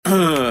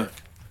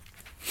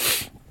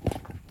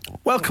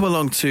Welcome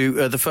along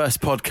to the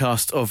first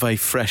podcast of a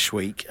fresh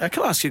week.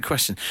 Can I ask you a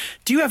question?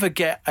 Do you ever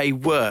get a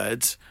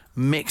word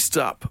mixed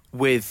up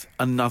with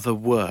another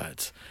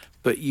word,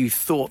 but you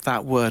thought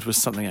that word was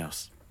something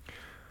else?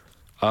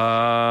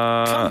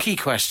 Clunky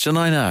question,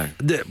 I know.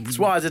 That's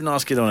why I didn't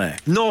ask it on air.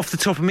 Not off the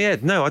top of my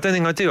head. No, I don't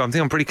think I do. I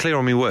think I'm pretty clear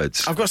on my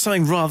words. I've got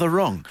something rather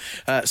wrong.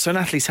 So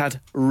Natalie's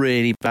had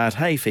really bad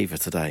hay fever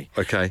today.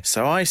 Okay.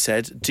 So I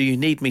said, do you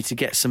need me to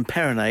get some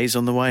Pyrenees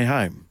on the way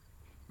home?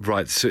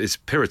 Right, so it's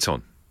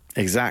Piriton.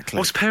 Exactly.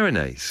 What's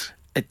Pyrenees?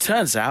 It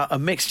turns out a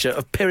mixture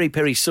of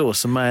piri-piri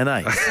sauce and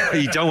mayonnaise.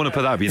 You don't want to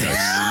put that up your nose.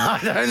 I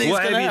don't think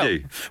Whatever it's you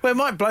do.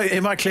 Well,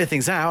 it might clear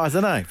things out. I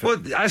don't know.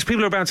 Well, as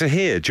people are about to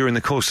hear during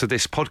the course of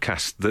this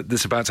podcast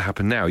that's about to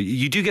happen now,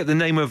 you do get the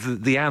name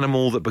of the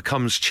animal that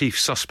becomes chief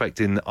suspect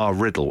in our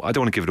riddle. I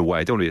don't want to give it away.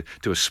 I don't want to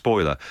do a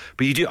spoiler.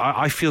 But you do.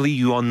 I feel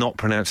you are not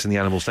pronouncing the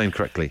animal's name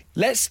correctly.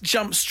 Let's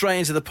jump straight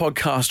into the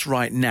podcast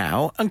right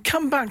now and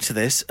come back to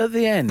this at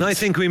the end. I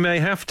think we may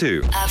have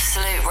to.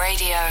 Absolute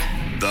Radio.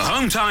 The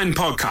Hometown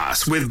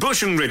Podcast with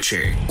Bush and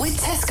Richie. With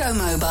Tesco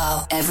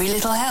Mobile, every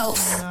little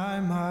helps.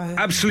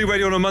 Absolute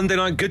Radio on a Monday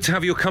night. Good to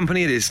have your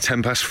company. It is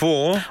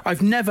 4:10.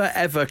 I've never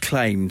ever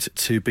claimed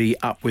to be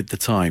up with the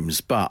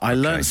times, but I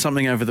learned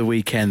something over the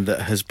weekend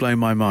that has blown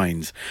my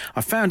mind.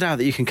 I found out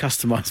that you can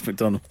customise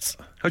McDonald's.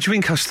 How do you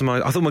mean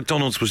customised? I thought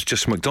McDonald's was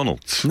just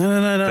McDonald's.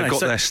 No. They've got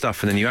their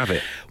stuff and then you have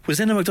it. Was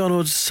in a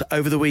McDonald's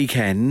over the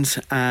weekend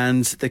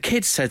and the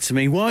kids said to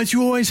me, why do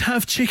you always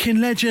have Chicken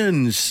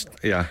Legends?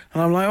 Yeah.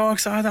 And I'm like, oh,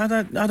 'cause I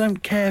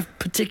don't care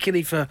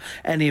particularly for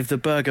any of the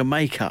burger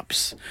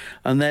makeups.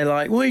 And they're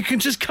like, well, you can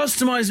just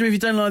customise them if you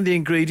don't like the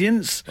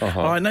ingredients.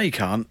 Uh-huh. I'm like, no, you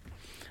can't.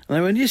 And they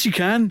went, yes, you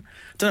can.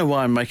 Don't know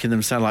why I'm making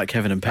them sound like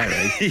Kevin and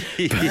Perry.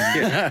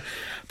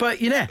 But,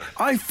 you know,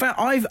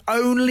 I've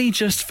only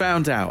just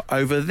found out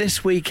over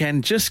this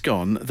weekend just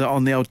gone that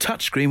on the old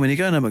touchscreen, when you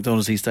go to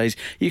McDonald's these days,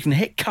 you can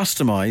hit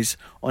customise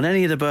on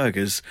any of the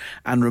burgers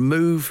and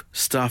remove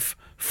stuff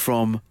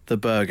from the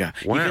burger.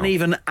 Wow. You can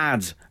even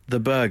add the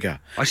burger.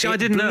 I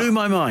didn't know. It blew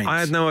my mind. I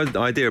had no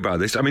idea about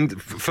this. I mean,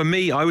 for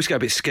me, I always get a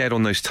bit scared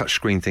on those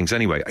touchscreen things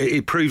anyway.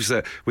 It proves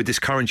that with this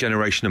current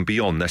generation and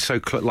beyond, they're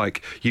so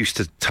used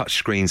to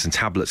touchscreens and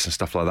tablets and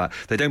stuff like that.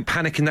 They don't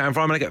panic in that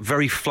environment. I get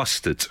very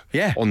flustered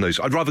on those.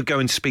 I'd rather go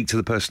and speak to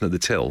the person at the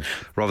till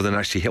rather than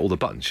actually hit all the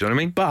buttons. You know what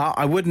I mean? But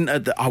I wouldn't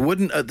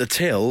at the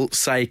till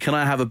say, can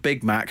I have a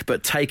Big Mac,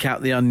 but take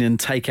out the onion,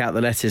 take out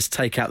the lettuce,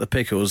 take out the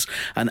pickles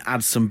and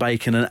add some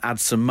bacon and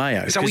add some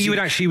mayo. Is that what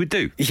you would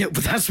do? Yeah,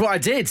 but that's what I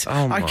did.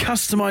 Oh, I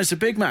customised a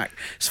Big Mac.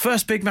 It's the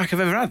first Big Mac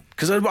I've ever had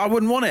because I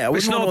wouldn't want it.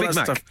 It's not a Big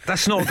Mac.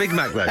 That's not a Big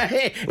Mac, though.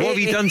 What have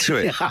you done to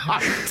it?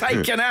 I've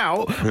taken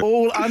out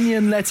all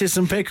onion, lettuce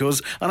and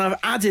pickles and I've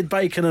added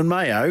bacon and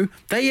mayo.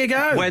 There you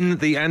go. When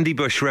the Andy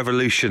Bush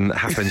revolution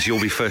happens, you'll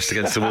be first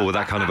against the wall with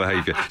that kind of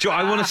behaviour. Do you know,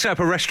 I want to set up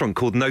a restaurant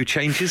called No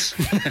Changes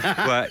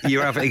where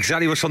you have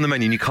exactly what's on the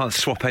menu and you can't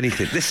swap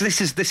anything. This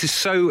is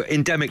so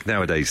endemic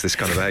nowadays, this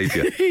kind of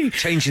behaviour.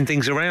 Changing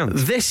things around.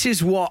 This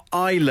is what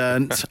I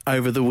learnt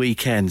over the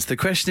weekend. The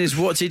question is,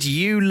 what did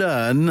you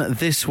learn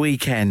this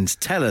weekend?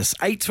 Tell us,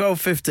 8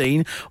 12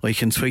 15, or you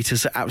can tweet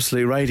us at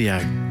Absolute Radio.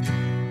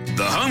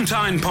 The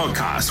Hometown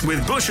Podcast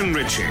with Bush and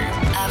Richie.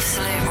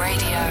 Absolute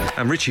Radio.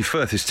 And Richie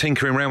Firth is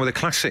tinkering around with a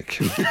classic.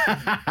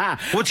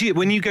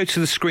 When you go to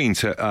the screen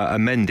to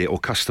amend it or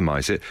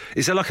customise it,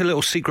 is there like a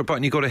little secret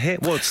button you've got to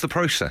hit? What's the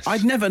process?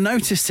 I'd never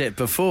noticed it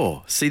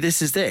before. See,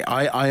 this is it.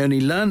 I only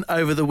learned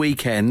over the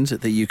weekend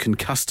that you can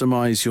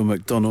customise your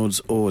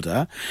McDonald's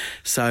order.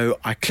 So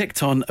I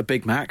clicked on a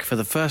Big Mac for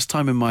the first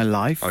time in my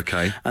life.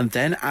 Okay. And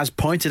then, as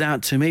pointed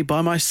out to me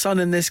by my son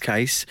in this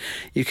case,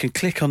 you can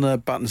click on the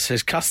button that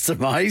says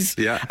customise.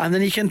 Yeah. And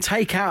then you can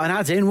take out and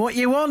add in what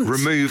you want.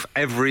 Remove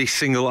every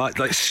single,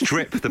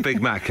 strip the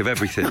Big Mac of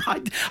everything.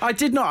 I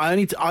did not.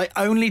 I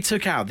only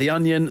took out the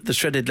onion, the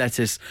shredded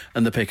lettuce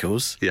and the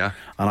pickles. Yeah.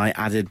 And I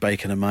added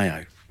bacon and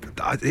mayo.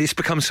 It's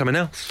become something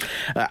else.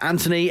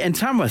 Anthony in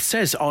Tamworth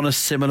says, on a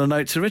similar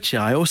note to Richie,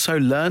 I also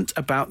learnt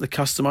about the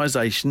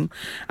customisation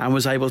and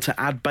was able to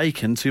add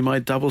bacon to my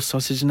double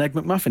sausage and egg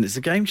McMuffin. It's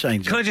a game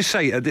changer. Can I just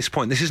say, at this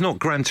point, this is not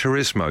Gran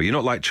Turismo.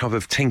 You're not trying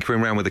to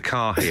tinkering around with a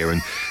car here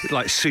and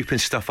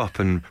souping stuff up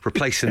and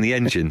replacing the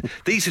engine.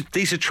 These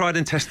are tried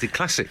and tested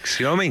classics.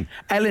 You know what I mean?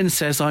 Ellen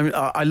says,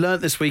 I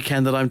learnt this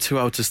weekend that I'm too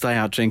old to stay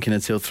out drinking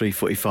until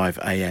 3:45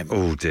 a.m.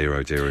 Oh dear,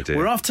 oh dear, oh dear.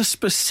 We're after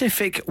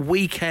specific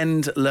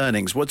weekend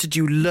learnings. What did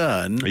you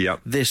learn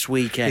this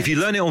weekend? If you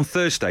learn it on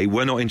Thursday,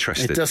 we're not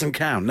interested. It doesn't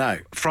count, no.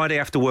 Friday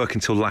after work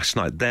until last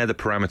night, they're the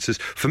parameters.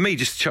 For me,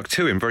 just to chuck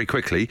two in very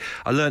quickly,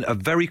 I learned a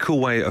very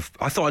cool way of...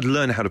 I thought I'd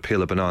learned how to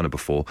peel a banana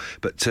before,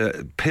 but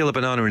to peel a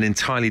banana in an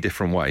entirely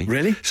different way.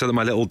 Really? So that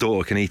my little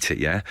daughter can eat it,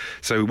 yeah?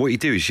 So what you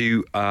do is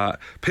you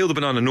peel the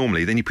banana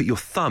normally, then you put your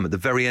thumb at the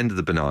very end of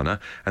the banana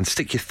and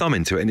stick your thumb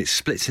into it and it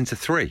splits into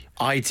three.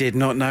 I did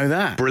not know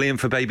that. Brilliant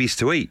for babies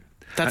to eat.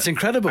 That's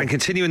incredible. And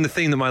continuing the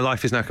theme that my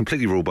life is now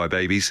completely ruled by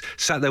babies,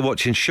 sat there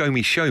watching Show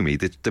Me,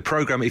 the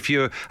programme. If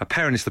you're a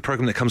parent, it's the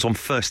programme that comes on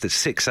first at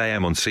 6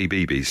 a.m. on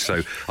CBeebies.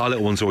 So our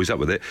little one's always up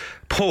with it.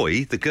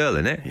 Poi, the girl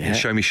in it, in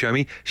Show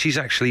Me, she's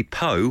actually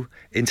Poe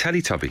in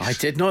Teletubbies. I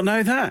did not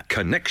know that.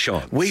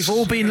 Connections. We've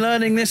all been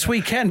learning this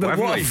weekend, but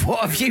what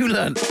have you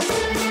learned?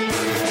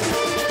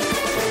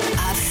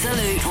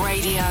 Absolute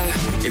Radio.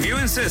 If you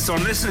insist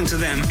on listening to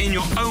them in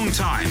your own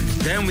time,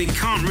 then we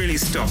can't really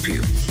stop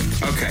you.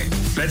 Okay,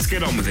 let's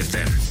get on with it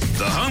then.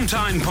 The Home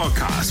Time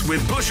Podcast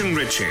with Bush and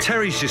Richie.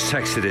 Terry's just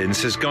texted in,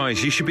 says,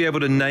 guys, you should be able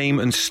to name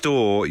and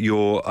store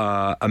your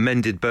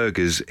amended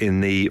burgers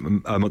in the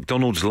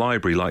McDonald's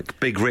library, like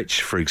Big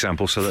Rich, for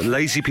example, so that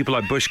lazy people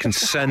like Bush can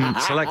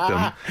select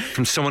them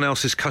from someone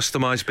else's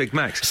customised Big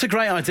Macs. It's a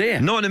great idea.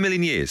 Not in a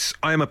million years.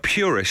 I am a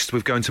purist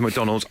with going to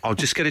McDonald's. I'll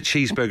just get a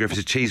cheeseburger if it's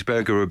a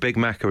cheeseburger, or a Big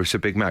Mac or it's a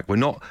Big Mac. We're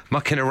not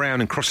mucking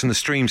around and crossing the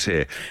streams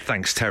here.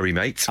 Thanks, Terry,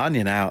 mate.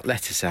 Onion out,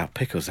 lettuce out,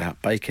 pickles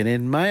out, bacon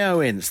in, mayo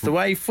in. It's the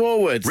way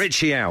forward.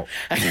 Richie out.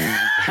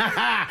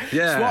 That's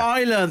what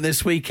I learned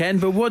this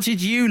weekend, but what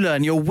did you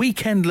learn? Your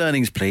weekend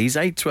learnings, please.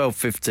 8, 12,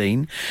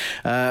 15.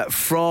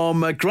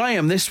 From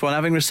Graham, this one,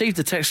 having received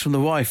a text from the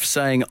wife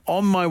saying,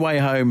 on my way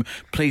home,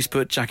 please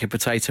put jacket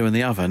potato in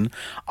the oven.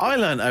 I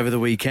learned over the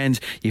weekend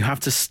you have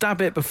to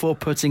stab it before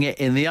putting it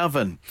in the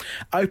oven.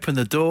 Open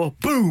the door,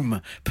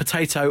 boom,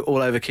 potato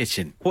all over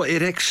kitchen. Well,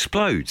 it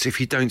explodes if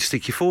you don't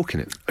stick your fork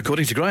in it.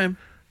 According to Graham.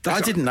 I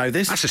didn't know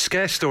this. That's a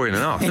scare story and a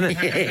half, isn't it?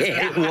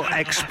 It will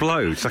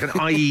explode. It's like an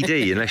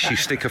IED unless you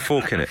stick a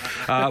fork in it.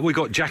 We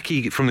got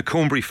Jackie from the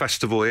Cornbury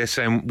Festival here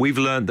saying, we've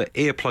learned that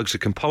earplugs are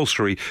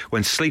compulsory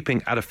when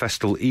sleeping at a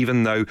festival,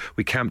 even though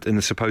we camped in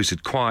the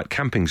supposed quiet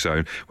camping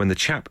zone, when the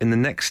chap in the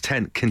next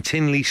tent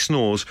continually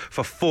snores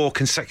for 4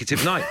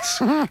 consecutive nights.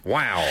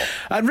 Wow.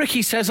 And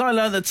Ricky says, I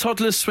learned that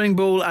toddlers, swing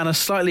ball and a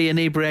slightly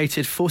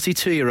inebriated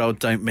 42-year-old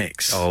don't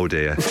mix. Oh,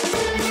 dear.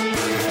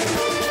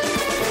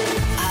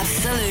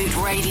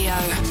 Radio.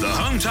 The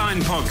Home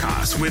Time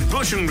Podcast with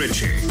Bush and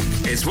Richie.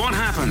 It's what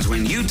happens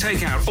when you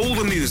take out all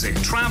the music,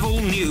 travel,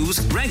 news,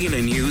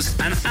 regular news,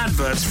 and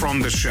adverts from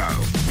the show.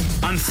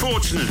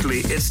 Unfortunately,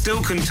 it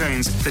still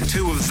contains the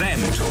two of them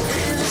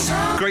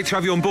talking. Great to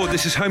have you on board.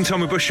 This is Home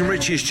Time with Bush and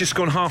Richie. It's just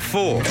gone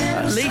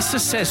 4:30. Lisa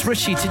says,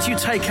 Richie, did you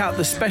take out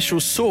the special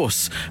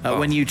sauce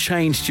when you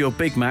changed your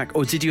Big Mac,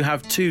 or did you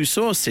have 2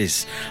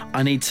 sauces?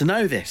 I need to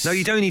know this. No,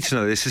 you don't need to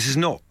know this. This is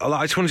not...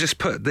 I just want to just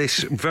put this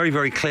very,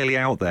 very clearly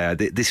out there.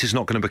 This is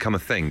not going to become a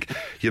thing.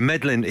 You're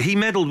meddling. He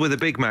meddled with a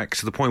Big Mac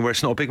to the point where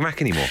it's not a Big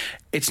Mac anymore.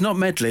 It's not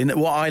meddling.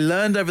 What I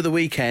learned over the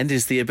weekend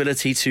is the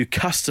ability to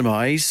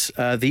customise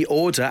the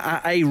order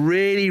at a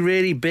really,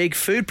 really big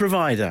food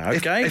provider,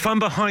 okay? If I'm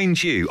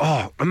behind you...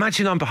 Oh,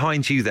 imagine I'm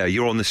behind you there.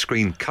 You're on the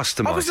screen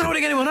customising. I wasn't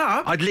holding anyone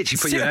up. I'd literally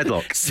put you in a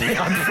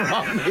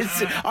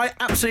headlock. I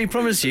absolutely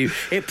promise you,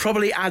 it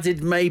probably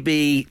added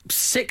maybe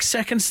 6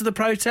 seconds to the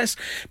protest.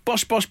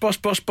 Bosh, bosh, bosh,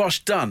 bosh,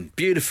 bosh, done.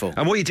 Beautiful.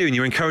 And what you're doing,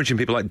 you're encouraging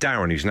people like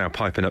Darren, who's now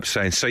piping up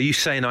saying, so you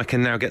saying I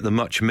can now get the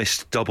much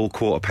missed double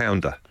quarter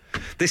pounder?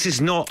 This is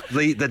not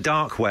the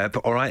dark web,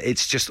 all right?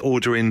 It's just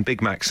ordering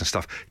Big Macs and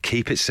stuff.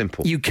 Keep it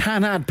simple. You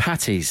can add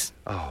patties.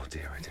 Oh,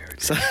 dear.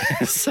 So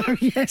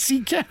yes,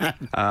 you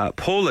can.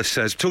 Paula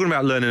says, talking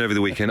about learning over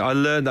the weekend, I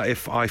learned that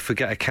if I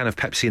forget a can of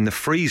Pepsi in the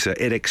freezer,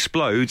 it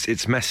explodes,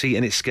 it's messy,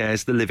 and it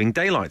scares the living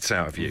daylights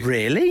out of you.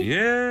 Really?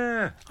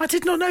 Yeah. I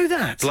did not know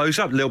that. Blows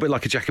up a little bit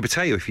like a jacket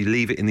potato if you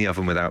leave it in the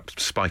oven without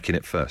spiking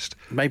it first.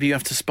 Maybe you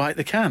have to spike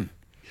the can.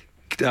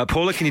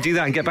 Paula, can you do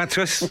that and get back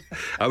to us?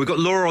 We've got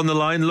Laura on the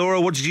line.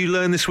 Laura, what did you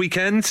learn this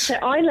weekend? So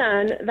I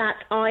learned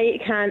that I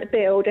can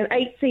build an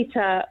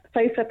 8-seater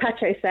sofa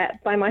patio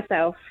set by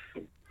myself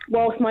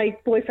whilst my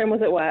boyfriend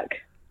was at work.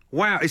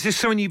 Wow, is this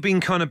something you've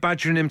been kind of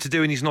badgering him to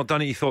do and he's not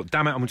done it? You thought,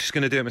 damn it, I'm just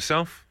going to do it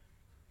myself?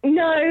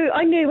 No,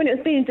 I knew when it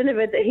was being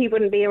delivered that he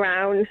wouldn't be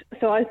around,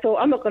 so I thought,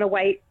 I'm not going to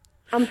wait.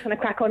 I'm just going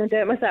to crack on and do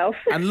it myself.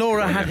 And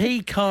Laura, had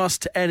he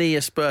cast any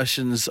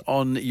aspersions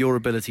on your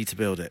ability to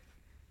build it?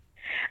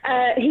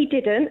 He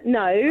didn't,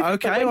 no.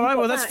 Okay, all right,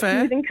 well, that's fair.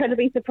 He was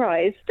incredibly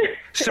surprised.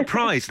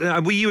 Surprised?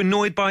 Were you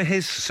annoyed by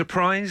his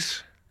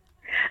surprise?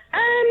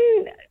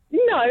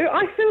 No,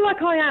 I feel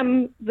like I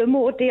am the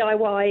more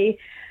DIY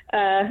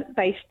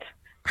based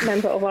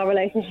member of our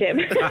relationship.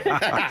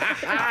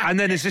 And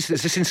then has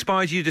this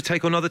inspired you to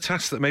take on other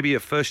tasks that maybe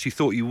at first you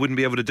thought you wouldn't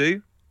be able to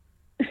do?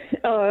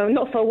 Oh,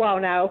 not for a while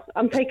now.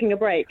 I'm taking a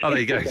break. Oh, there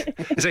you go.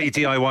 Is that your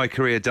DIY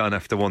career done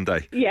after one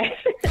day? Yes.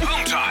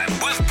 Home Time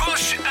with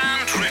Bush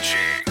and Richie.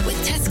 With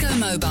Tesco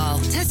Mobile.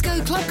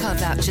 Tesco Club Card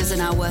vouchers are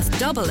now worth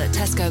double at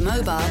Tesco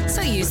Mobile,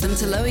 so use them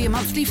to lower your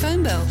monthly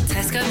phone bill.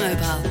 Tesco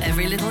Mobile.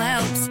 Every little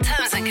helps.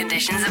 Terms and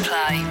conditions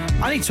apply.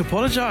 I need to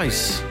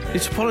apologise. I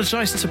need to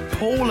apologise to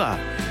Paula.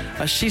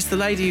 She's the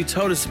lady who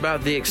told us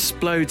about the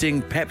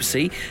exploding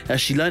Pepsi.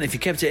 She learned if you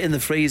kept it in the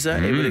freezer,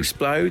 it would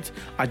explode.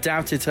 I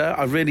doubted her.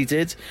 I really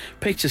did.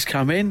 Pictures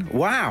come in.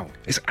 Wow.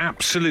 It's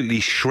absolutely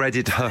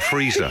shredded her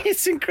freezer.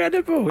 It's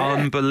incredible. Yeah.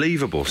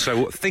 Unbelievable.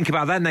 So think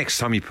about that next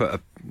time you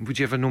put would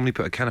you ever normally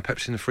put a can of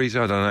Pepsi in the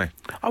freezer? I don't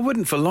know. I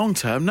wouldn't for long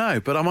term, no,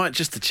 but I might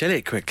just to chill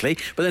it quickly.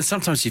 But then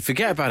sometimes you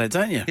forget about it,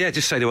 don't you? Yeah,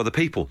 just say to other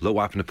people, look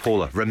what happened to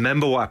Paula.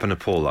 Remember what happened to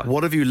Paula.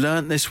 What have you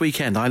learnt this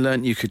weekend? I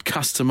learnt you could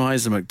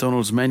customise the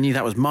McDonald's menu.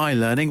 That was my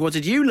learning. What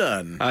did you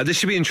learn? This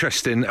should be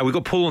interesting. We've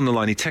got Paul on the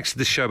line. He texted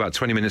the show about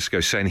 20 minutes ago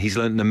saying he's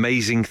learnt an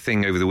amazing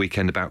thing over the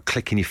weekend about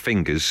clicking your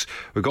fingers.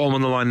 We've got him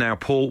on the line now.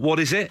 Paul, what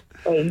is it?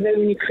 Oh, you know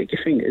when you click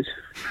your fingers?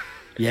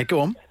 Yeah, go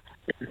on.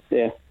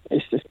 Yeah,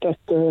 it's just that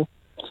the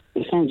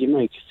sound you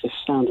make. It's the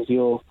sound of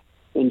your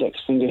index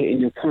finger hitting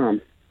your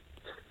palm.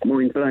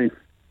 Mind blown.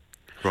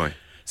 Right.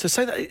 So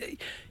say that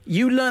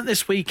you learnt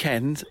this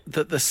weekend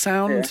that the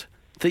sound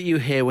that you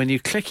hear when you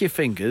click your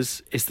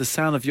fingers is the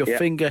sound of your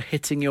finger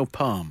hitting your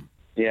palm.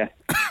 Yeah.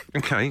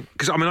 Okay.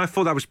 Because, I mean, I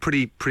thought that was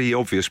pretty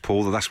obvious,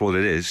 Paul, that that's what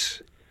it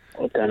is.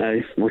 I don't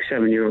know. My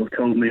 7-year-old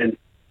told me. And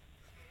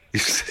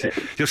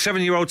Your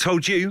 7-year-old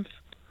told you?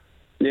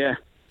 yeah.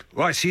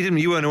 Right, so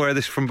you weren't aware of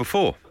this from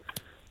before?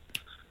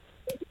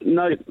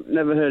 No,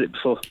 never heard it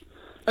before.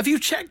 Have you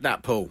checked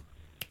that, Paul?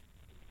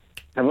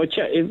 Have I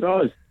checked?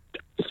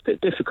 It's a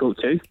bit difficult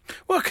to.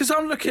 Well, because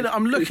I'm looking at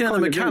the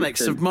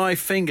mechanics of my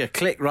finger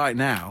click right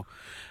now,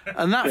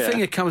 and that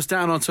finger comes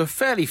down onto a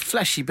fairly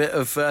fleshy bit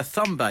of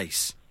thumb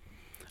base.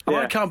 And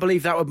I can't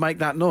believe that would make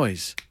that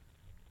noise.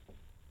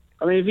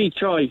 I mean, if you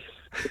try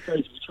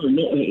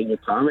not hitting your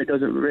palm, it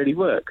doesn't really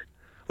work.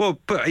 Well,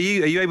 but are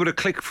you able to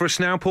click for us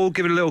now, Paul?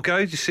 Give it a little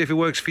go, just see if it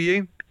works for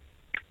you.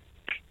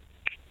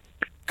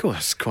 Cool,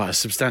 that's quite a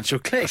substantial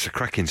click. That's a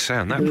cracking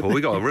sound, that, Paul.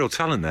 We got a real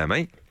talent there,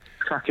 mate.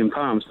 Cracking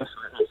palms, that's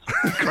what it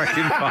is.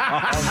 Cracking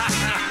palms.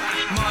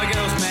 My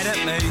girl's mad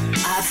at me.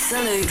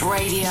 Absolute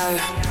Radio.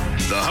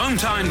 The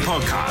Hometime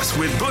Podcast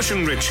with Bush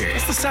and Richie.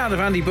 It's the sound of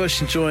Andy Bush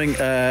enjoying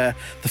the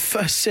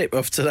first sip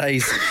of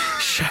today's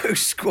show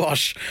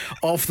squash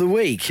of the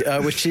week,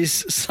 which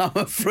is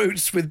summer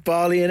fruits with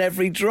barley in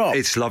every drop.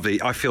 It's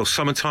lovely. I feel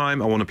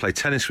summertime. I want to play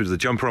tennis with the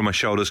jumper on my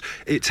shoulders.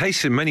 It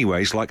tastes in many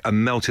ways like a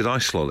melted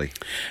ice lolly.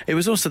 It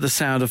was also the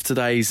sound of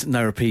today's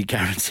no repeat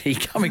guarantee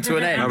coming to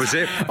an end. That was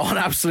it. On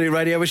Absolute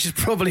Radio, which is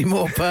probably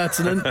more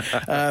pertinent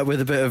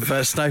with a bit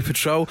of Snow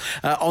Patrol.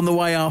 On the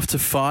way after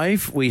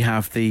 5, we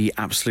have the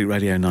Absolute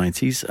Radio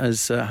 90s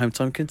as Home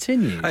Time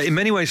continues. In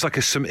many ways, like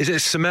is it a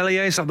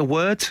sommelier? Is that the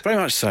word? Very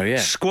much so, yeah.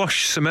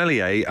 Squash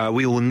sommelier.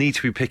 We will need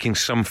to be picking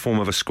some form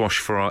of a squash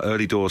for our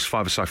early doors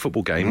five-a-side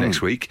football game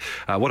next week.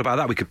 What about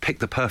that? We could pick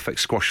the perfect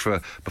squash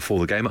for before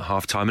the game, at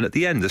half-time and at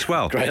the end as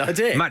well. Great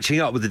idea. Matching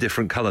up with the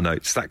different colour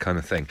notes, that kind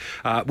of thing.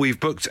 We've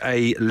booked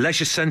a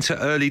leisure centre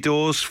early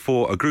doors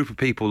for a group of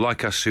people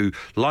like us who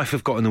life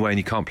have got in the way and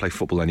you can't play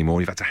football anymore.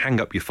 You've had to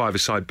hang up your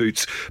five-a-side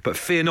boots. But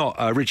fear not,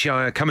 Richie,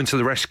 I are coming to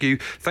the rescue.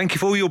 Thank you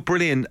for all your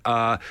brilliant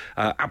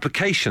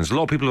applications. A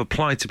lot of people have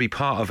applied to be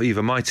part of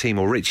either my team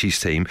or Richie's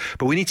team,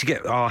 but we need to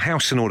get our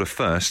house in order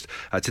first.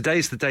 Today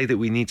is the day that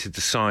we need to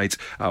decide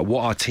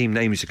what our team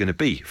names are going to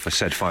be for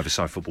said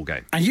five-a-side football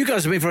game. And you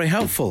guys have been very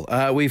helpful.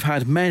 We've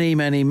had many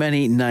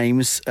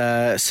names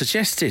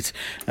suggested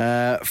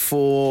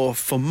for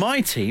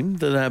my team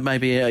that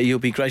maybe you'll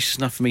be gracious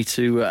enough for me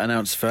to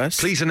announce first.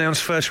 Please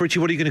announce first, Richie.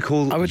 What are you going to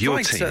call your team? I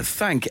would like to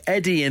thank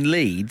Eddie in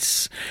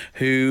Leeds,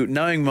 who,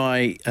 knowing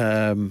my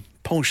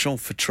penchant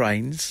for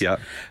trains,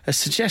 has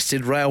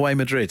suggested Railway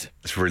Madrid.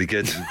 It's really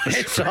good.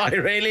 Which I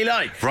really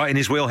like. Right in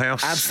his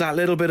wheelhouse. Adds that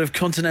little bit of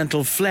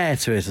continental flair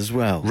to it as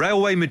well.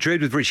 Railway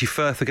Madrid with Richie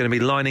Firth are going to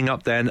be lining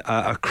up then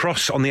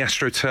across on the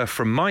AstroTurf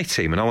from my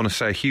team. And I want to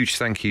say a huge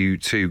thank you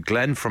to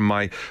Glenn from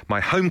my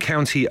home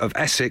county of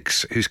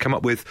Essex, who's come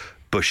up with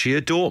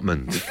Borussia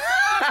Dortmund.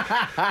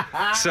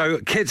 So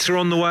kits are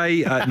on the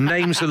way,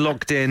 names are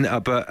locked in,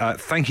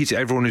 but thank you to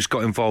everyone who's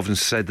got involved and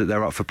said that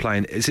they're up for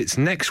playing. It's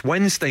next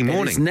Wednesday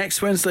morning. It's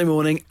next Wednesday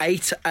morning,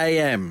 8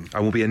 a.m. I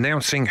will be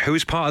announcing who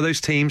is part of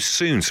those teams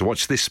soon, so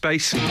watch this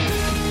space. The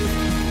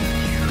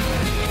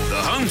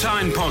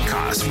Hometime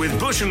Podcast with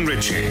Bush and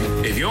Richie.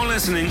 If you're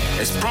listening,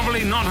 it's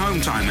probably not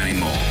Hometime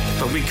anymore,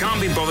 but we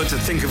can't be bothered to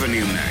think of a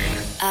new name.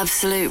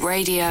 Absolute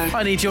Radio.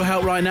 I need your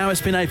help right now.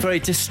 It's been a very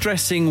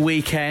distressing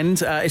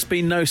weekend. It's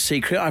been no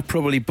secret. I've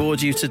probably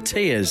bored you to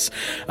tears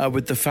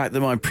with the fact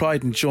that my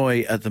pride and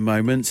joy at the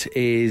moment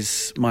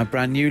is my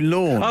brand new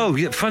lawn. Oh,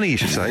 yeah, funny you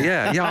should say.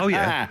 Yeah. Oh,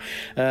 yeah.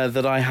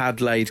 That I had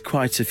laid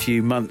quite a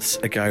few months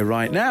ago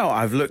right now.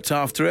 I've looked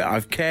after it.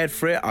 I've cared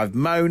for it. I've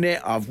mown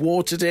it. I've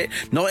watered it.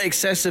 Not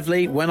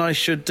excessively when I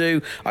should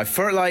do. I've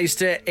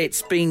fertilised it.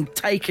 It's been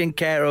taken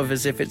care of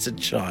as if it's a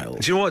child.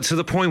 Do you know what? To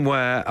the point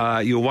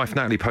where your wife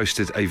Natalie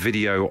posted a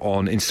video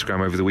on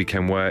Instagram over the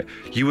weekend where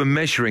you were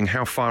measuring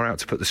how far out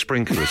to put the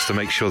sprinklers to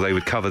make sure they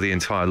would cover the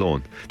entire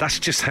lawn. That's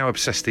just how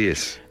obsessed he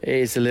is. It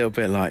is a little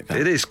bit like that.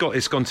 It is.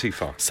 It's gone too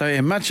far. So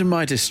imagine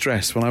my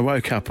distress when I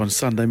woke up on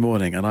Sunday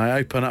morning and I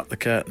open up the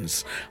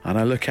curtains and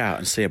I look out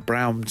and see a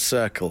brown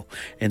circle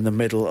in the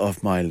middle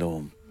of my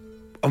lawn.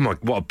 Oh my,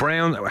 what a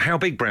brown, how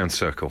big brown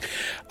circle?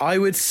 I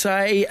would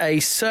say a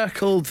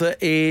circle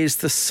that is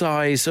the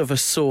size of a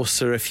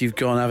saucer if you've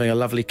gone having a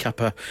lovely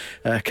cup of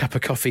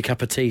coffee,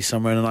 cup of tea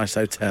somewhere in a nice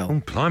hotel.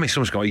 Oh, blimey,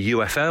 someone's got a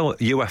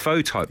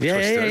UFO type twister,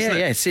 isn't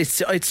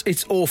it?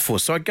 It's awful.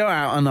 So I go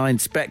out and I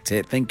inspect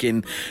it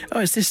thinking, oh,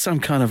 is this some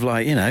kind of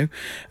like,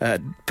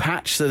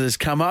 patch that has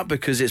come up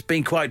because it's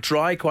been quite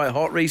dry, quite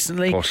hot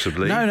recently?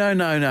 Possibly.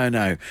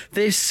 No.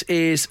 This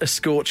is a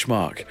scorch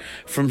mark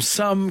from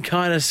some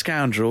kind of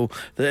scoundrel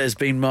that has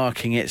been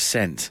marking its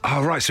scent.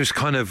 Oh, right, so it's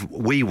kind of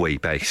wee-wee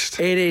based.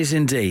 It is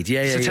indeed,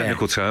 It's a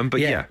technical term,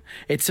 but yeah.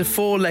 It's a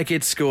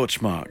four-legged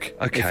scorch mark,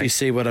 okay, if you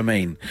see what I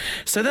mean.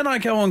 So then I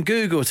go on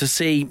Google to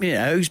see,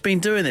 who's been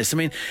doing this. I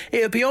mean,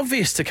 it would be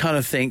obvious to kind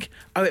of think,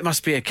 oh, it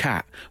must be a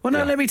cat. Well,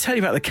 no, let me tell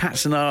you about the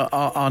cats in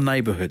our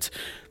neighbourhood.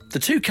 The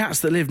two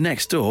cats that live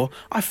next door,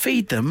 I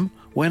feed them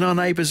when our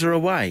neighbours are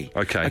away.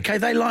 Okay,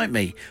 they like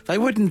me. They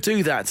wouldn't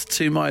do that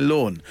to my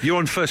lawn. You're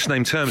on first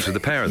name terms with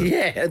the pair of them.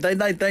 Yeah,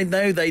 they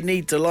know they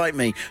need to like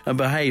me and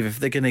behave if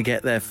they're going to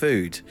get their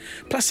food.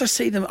 Plus, I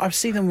see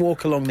them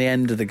walk along the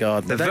end of the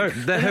garden.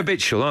 They're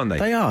habitual, aren't they?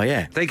 They are,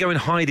 yeah. They go and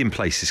hide in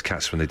places,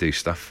 cats, when they do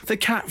stuff. The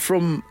cat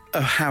from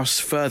a house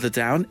further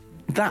down,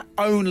 that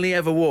only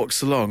ever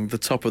walks along the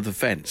top of the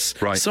fence.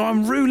 Right. So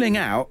I'm ruling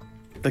out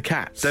the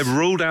cats. They've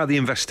ruled out the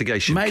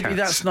investigation. Maybe cats.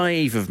 That's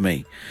naive of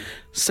me.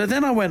 So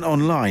then I went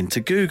online to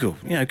Google.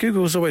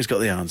 Google's always got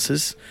the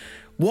answers.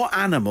 What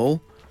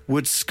animal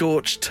would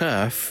scorch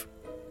turf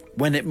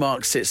when it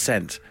marks its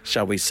scent,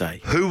 shall we say?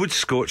 Who would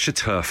scorch a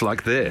turf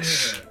like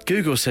this?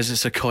 Google says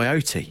it's a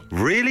coyote.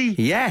 Really?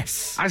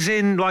 Yes. As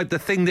in, like, the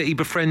thing that he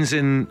befriends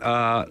in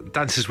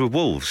Dances with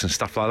Wolves and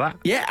stuff like that?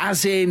 Yeah,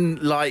 as in,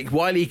 like,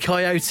 Wile E.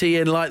 Coyote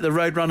and, like, the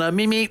Roadrunner,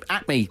 me,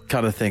 at me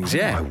kind of things,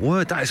 yeah. Oh, my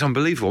word, that is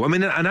unbelievable. I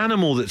mean, an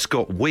animal that's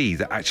got wee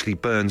that actually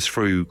burns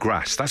through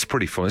grass, that's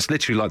pretty fun. It's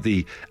literally like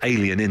the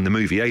alien in the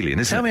movie Alien,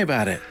 isn't it? Tell me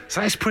about it.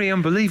 So that's pretty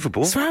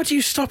unbelievable. So how do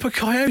you stop a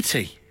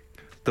coyote?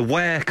 The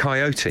were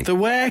coyote. The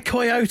were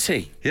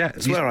coyote. Yeah.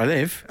 That's where I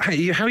live.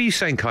 Hey, how are you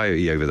saying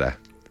coyote over there?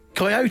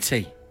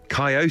 Coyote.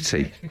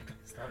 Coyote.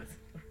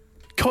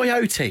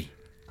 Coyote.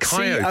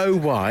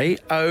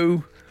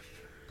 C-O-Y-O...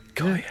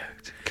 Coyote.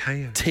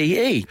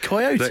 T-E.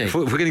 Coyote. Look, if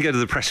we're going to go to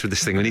the press with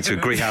this thing, we need to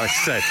agree how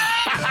it's said.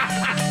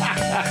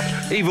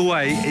 Either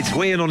way, it's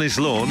weeing on his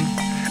lawn.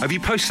 Have you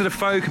posted a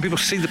photo? Can people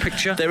see the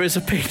picture? There is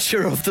a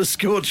picture of the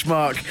scorch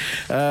mark,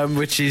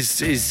 which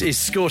is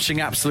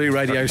scorching Absolute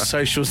Radio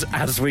socials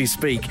as we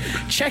speak.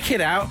 Check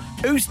it out.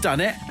 Who's done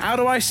it? How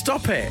do I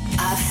stop it?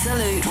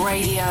 Absolute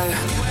Radio.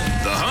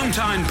 The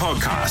Hometime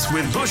Podcast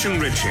with Bush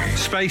and Ritchie.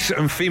 Space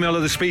and Female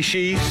of the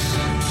Species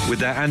with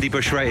their Andy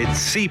Bush rated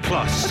C+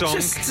 song.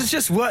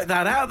 Just work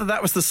that out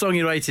that was the song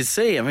you rated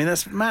C. I mean,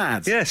 that's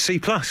mad. Yeah, C+.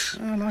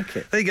 I like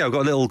it. There you go.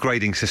 Got a little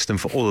grading system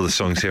for all of the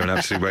songs here on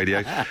Absolute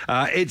Radio.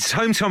 It's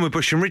Hometime with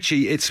Bush and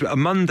Ritchie. It's a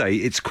Monday.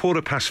 It's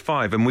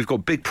 5:15, and we've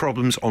got big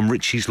problems on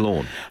Ritchie's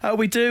lawn.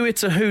 We do.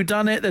 It's a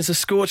whodunit. There's a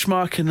scorch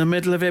mark in the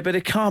middle of it, but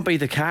it can't be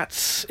the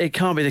cats. It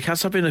can't be the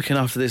cats. I've been looking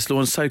after this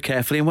lawn so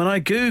carefully, and when I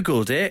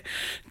Googled it,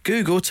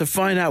 to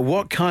find out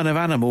what kind of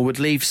animal would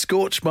leave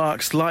scorch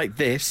marks like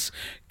this,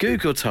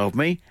 Google told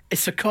me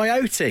it's a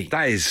coyote.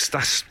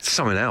 That's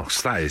something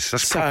else.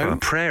 That's proper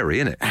prairie,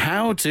 isn't it?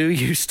 How do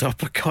you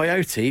stop a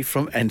coyote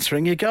from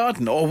entering your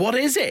garden, or what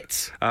is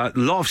it? A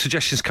lot of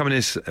suggestions coming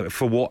in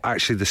for what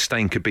actually the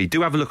stain could be.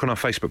 Do have a look on our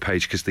Facebook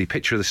page because the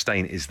picture of the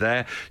stain is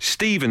there.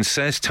 Stephen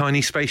says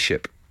tiny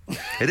spaceship.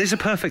 It is a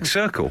perfect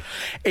circle.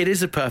 It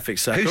is a perfect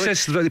circle. Who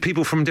says that the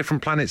people from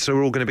different planets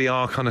are all going to be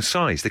our kind of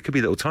size? They could be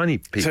little tiny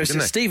people, So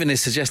Stephen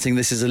is suggesting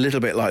this is a little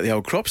bit like the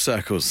old crop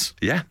circles.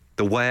 Yeah,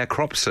 the were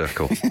crop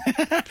circle.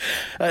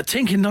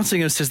 Tink in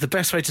Nottingham says the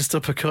best way to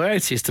stop a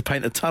coyote is to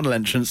paint a tunnel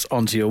entrance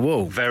onto your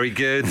wall. Very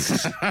good.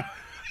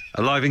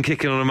 Alive and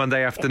kicking on a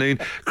Monday afternoon.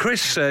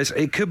 Chris says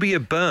it could be a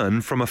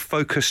burn from a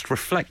focused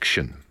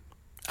reflection.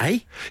 Eh?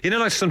 You know,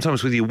 like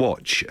sometimes with your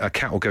watch, a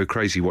cat will go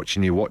crazy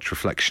watching your watch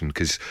reflection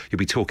because you'll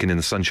be talking in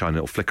the sunshine and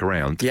it'll flick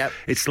around. Yep.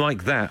 It's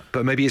like that,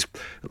 but maybe it's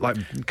like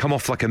come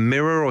off like a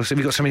mirror, or have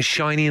you got something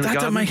shiny in the garden?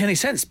 That don't make any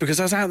sense because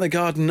I was out in the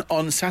garden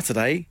on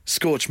Saturday,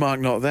 scorch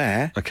mark not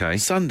there. Okay.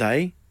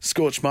 Sunday,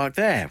 scorch mark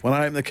there when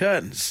I opened the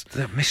curtains.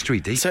 That mystery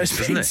deepens, So it's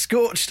doesn't been it?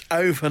 scorched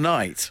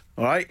overnight,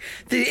 all right?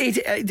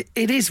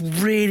 It is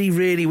really,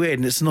 really weird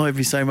and it's annoyed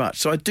me so much.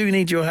 So I do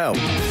need your help.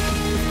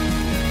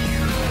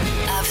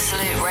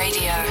 Absolute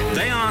Radio.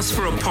 They asked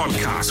for a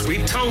podcast. We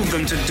told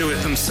them to do it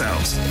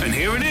themselves. And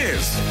here it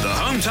is. The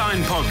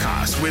Hometime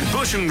Podcast with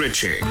Bush and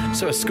Ritchie.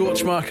 So a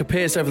scorch mark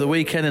appears over the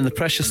weekend in the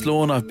precious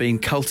lawn I've been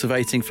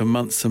cultivating for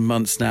months and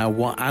months now.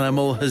 What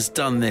animal has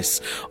done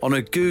this? On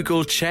a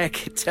Google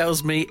check, it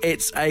tells me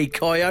it's a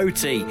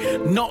coyote.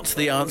 Not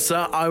the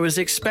answer I was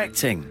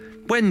expecting.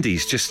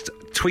 Wendy's just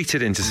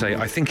tweeted in to say,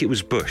 I think it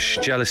was Bush.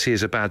 Jealousy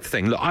is a bad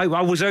thing. Look, I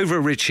was over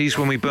at Richie's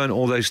when we burnt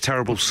all those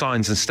terrible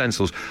signs and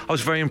stencils. I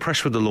was very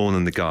impressed with the lawn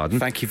and the garden.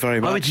 Thank you very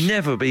much. I would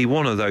never be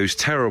one of those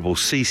terrible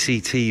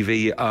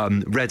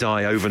CCTV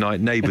red-eye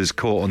overnight neighbours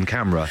caught on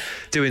camera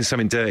doing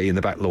something dirty in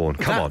the back lawn.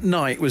 Come on. That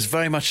night was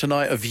very much a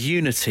night of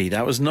unity.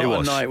 That was not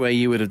a night where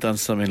you would have done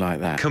something like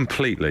that.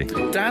 Completely.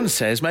 Dan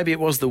says maybe it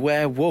was the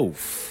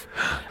werewolf.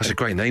 That's a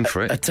great name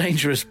for it. A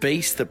dangerous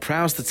beast that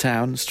prowls the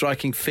town,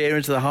 striking fear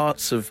into the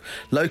hearts of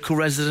local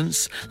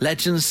residents.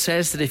 Legend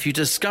says that if you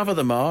discover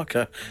the mark,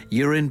 a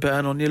urine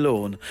burn on your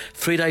lawn,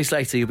 3 days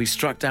later you'll be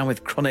struck down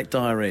with chronic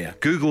diarrhea.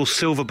 Google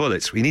silver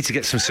bullets. We need to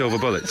get some silver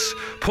bullets.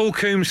 Paul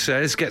Coombs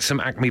says get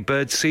some Acme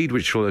bird seed,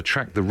 which will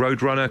attract the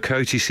roadrunner.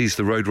 Coyote sees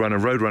the roadrunner.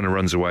 Roadrunner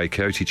runs away.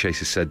 Coyote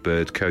chases said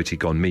bird. Coyote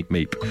gone meep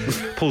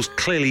meep. Paul's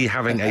clearly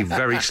having a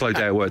very slow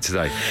day at work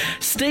today.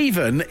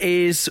 Stephen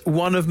is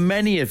one of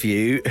many of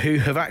you who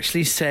have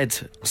actually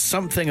said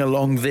something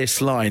along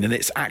this line, and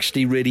it's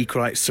actually really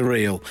quite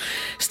surreal.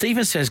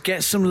 Stephen says,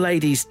 get some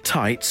ladies'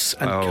 tights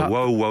and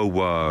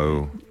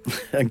whoa.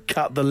 and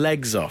cut the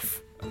legs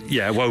off.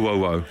 Yeah,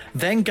 whoa.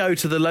 Then go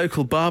to the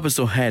local barbers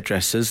or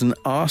hairdressers and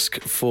ask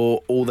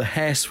for all the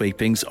hair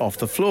sweepings off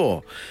the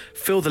floor.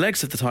 Fill the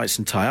legs of the tights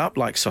and tie up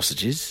like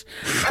sausages.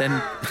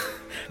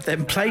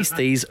 Then place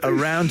these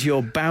around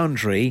your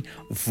boundary.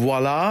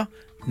 Voila.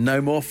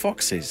 No more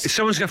foxes.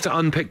 Someone's going to have to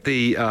unpick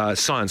the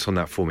science on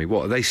that for me.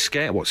 What, are they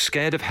scared? What,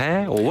 scared of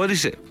hair? Or what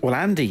is it? Well,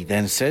 Andy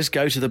then says,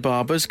 go to the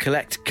barbers,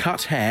 collect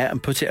cut hair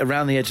and put it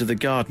around the edge of the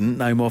garden.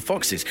 No more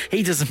foxes.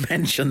 He doesn't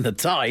mention the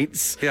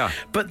tights. Yeah.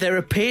 But there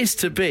appears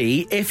to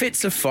be, if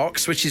it's a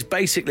fox, which is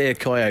basically a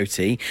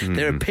coyote,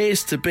 there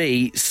appears to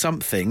be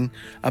something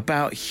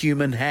about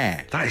human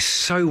hair. That is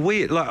so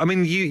weird. Like, I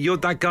mean, you're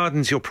that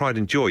garden's your pride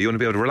and joy. You want to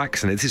be able to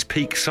relax in it. This is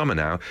peak summer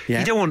now. Yeah.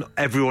 You don't want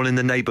everyone in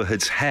the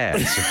neighbourhood's hair.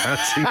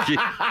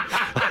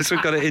 Unless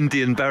we've got an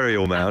Indian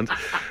burial mound.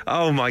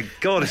 Oh my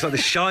God, it's like The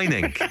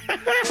Shining.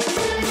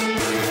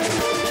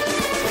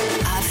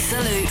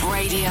 Absolute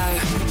Radio.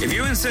 If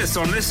you insist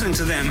on listening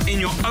to them in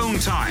your own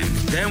time,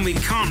 then we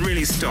can't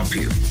really stop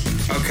you.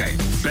 Okay,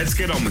 let's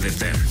get on with it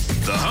then.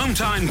 The Home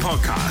Time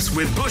Podcast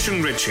with Bush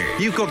and Richie.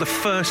 You've got the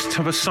first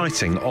ever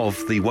sighting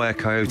of the were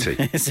coyote.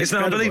 It's Isn't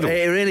that incredible. unbelievable?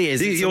 It really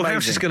is. It's Your house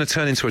amazing. is going to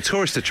turn into a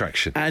tourist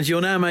attraction. And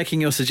you're now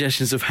making your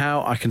suggestions of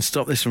how I can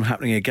stop this from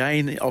happening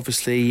again.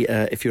 Obviously,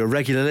 if you're a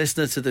regular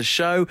listener to the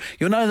show,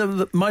 you'll know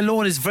that my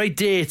lawn is very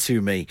dear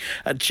to me.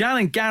 Jan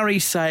and Gary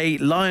say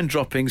lion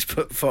droppings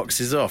put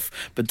foxes off.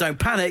 But don't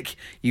panic,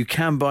 you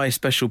can buy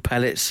special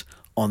pellets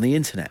on the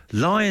internet.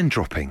 Lion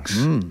droppings.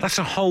 That's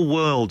a whole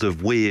world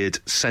of weird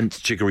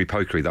scent jiggery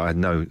pokery that I had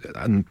no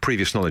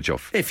previous knowledge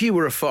of. If you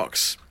were a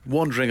fox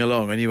wandering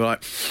along and you were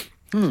like,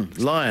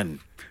 lion,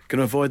 going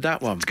to avoid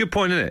that one. It's a good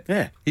point, isn't it?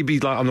 Yeah. You'd be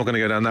like, I'm not going to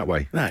go down that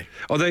way. No.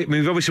 Although, I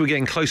mean, obviously we're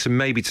getting closer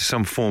maybe to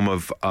some form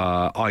of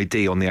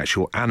ID on the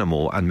actual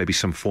animal and maybe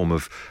some form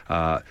of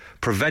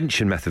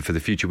prevention method for the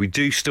future. We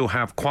do still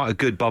have quite a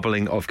good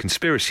bubbling of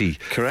conspiracy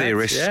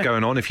theorists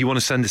going on. If you want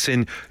to send us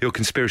in your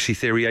conspiracy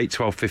theory, 8,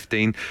 12,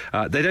 15,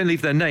 they don't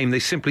leave their name. They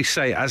simply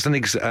say, as an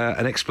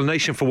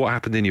explanation for what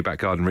happened in your back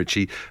garden,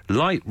 Richie,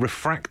 light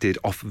refracted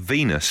off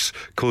Venus,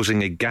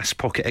 causing a gas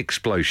pocket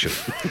explosion.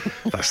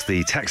 That's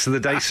the text of the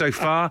day so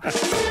far.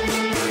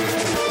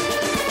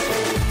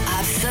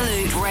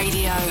 Absolute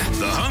Radio.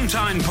 The Home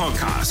Time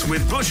Podcast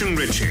with Bush and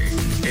Richie.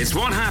 It's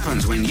what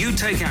happens when you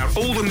take out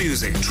all the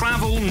music,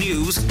 travel,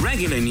 news,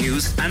 regular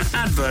news, and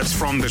adverts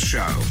from the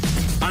show.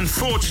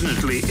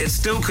 Unfortunately, it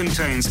still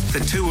contains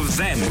the two of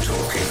them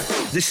talking.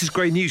 This is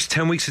great news.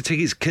 10 weeks of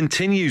tickets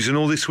continues, and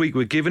all this week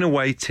we're giving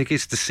away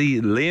tickets to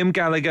see Liam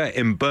Gallagher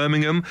in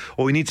Birmingham.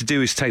 All we need to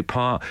do is take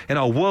part in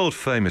our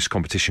world-famous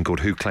competition called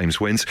Who Claims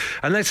Wins.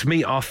 And let's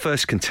meet our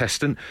first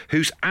contestant,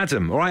 who's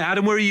Adam. All right,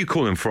 Adam, where are you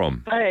calling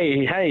from?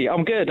 Hey,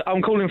 I'm good.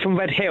 I'm calling from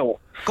Red Hill.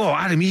 Oh,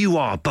 Adam, you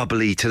are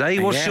bubbly today.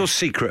 What's your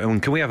secret,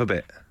 and can we have a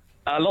bit?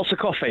 Lots of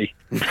coffee.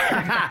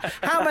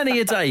 How many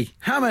a day?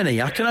 How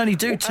many? I can only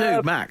do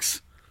 2,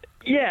 max.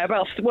 Yeah,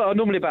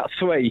 normally about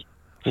 3.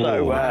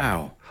 So,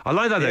 wow. I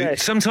like that, though. Yeah.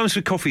 Sometimes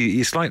with coffee,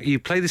 it's like you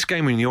play this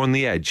game when you're on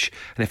the edge,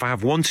 and if I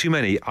have one too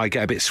many, I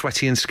get a bit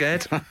sweaty and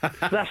scared.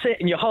 that's it,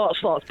 and your heart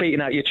starts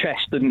beating out your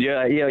chest, and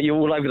you're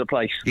all over the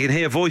place. You can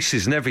hear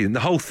voices and everything,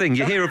 the whole thing.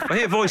 You hear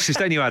voices,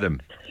 don't you, Adam?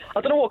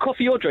 I don't know what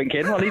coffee you're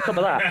drinking. I need some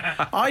of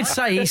that. I'd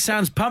say he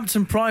sounds pumped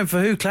and primed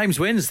for Who Claims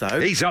Wins, though.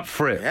 He's up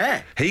for it.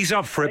 Yeah. He's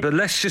up for it, but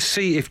let's just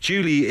see if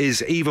Julie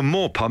is even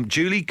more pumped.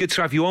 Julie, good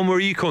to have you on. Where are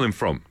you calling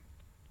from?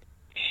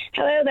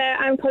 Hello there,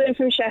 I'm calling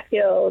from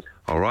Sheffield.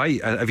 All right.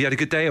 Have you had a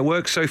good day at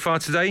work so far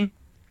today?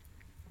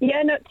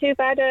 Yeah, not too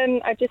bad.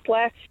 I just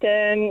left,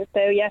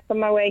 so yes, on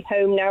my way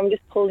home now. I'm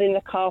just pulled in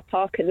the car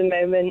park at the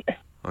moment.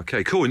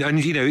 Okay, cool.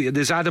 And, you know,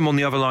 there's Adam on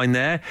the other line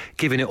there,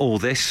 giving it all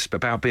this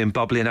about being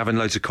bubbly and having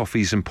loads of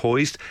coffees and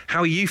poised. How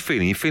are you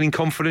feeling? You feeling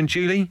confident,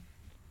 Julie?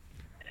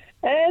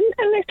 A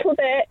little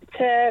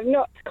bit,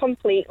 not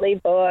completely,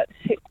 but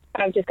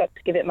I've just got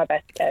to give it my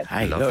best go.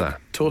 Hey, Love look,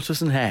 that.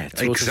 tortoise and hare.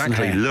 Tortoise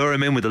Exactly. And hare. Lure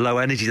them in with the low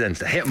energy then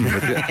to hit them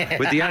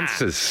with the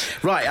answers.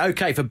 Right,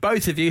 okay, for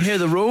both of you, here are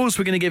the rules.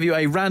 We're going to give you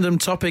a random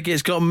topic.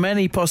 It's got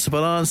many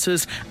possible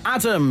answers.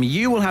 Adam,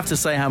 you will have to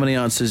say how many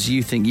answers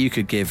you think you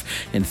could give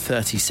in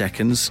 30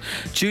 seconds.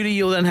 Julie,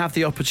 you'll then have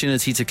the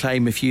opportunity to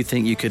claim if you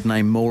think you could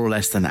name more or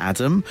less than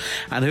Adam.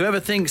 And whoever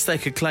thinks they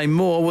could claim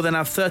more will then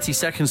have 30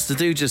 seconds to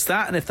do just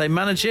that. And if they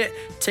manage it,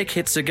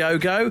 tickets a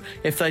go-go.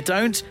 If they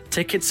don't,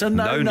 tickets a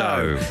no-no.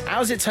 No-no.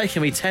 How's it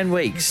taken me 10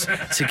 weeks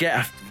to get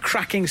a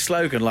cracking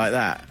slogan like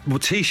that? Well,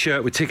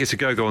 T-shirt with tickets a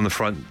go-go on the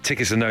front,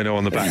 tickets a no-no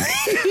on the back.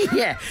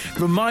 Yeah,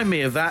 remind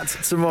me of that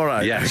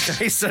tomorrow. Yes.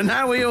 Okay, so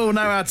now we all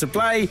know how to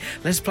play.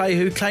 Let's play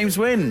Who Claims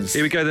Wins.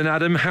 Here we go then,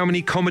 Adam. How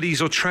many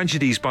comedies or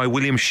tragedies by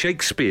William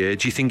Shakespeare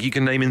do you think you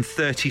can name in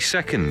 30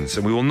 seconds?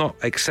 And we will not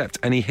accept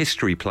any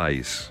history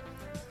plays.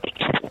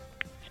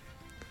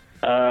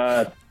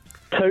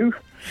 2.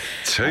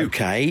 2.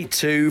 Okay,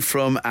 2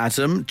 from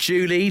Adam.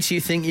 Julie, do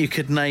you think you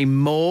could name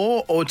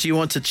more, or do you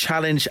want to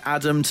challenge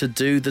Adam to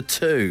do the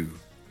 2?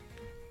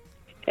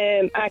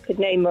 I could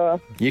name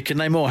more. You can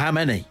name more. How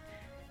many?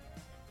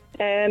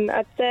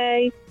 I'd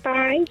say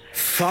 5.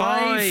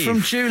 5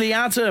 from Julie.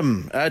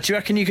 Adam, do you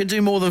reckon you can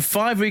do more than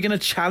 5, or are you going to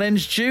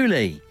challenge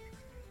Julie?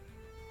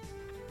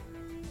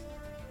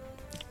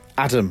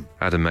 Adam.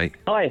 Adam, mate.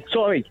 Hi,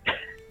 sorry.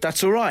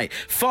 That's all right.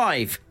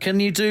 5. Can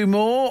you do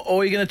more,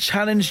 or are you going to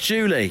challenge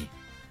Julie?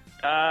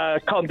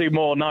 Can't do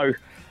more, no.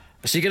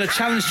 So you're going to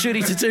challenge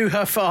Julie to do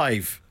her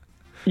 5?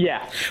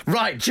 Yeah.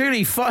 Right,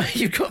 Julie, 5.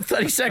 You've got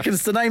 30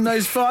 seconds to name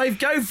those 5.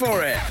 Go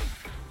for it.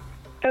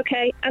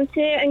 Okay,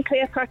 Antony and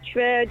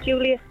Cleopatra,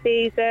 Julius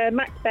Caesar,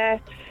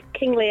 Macbeth,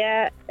 King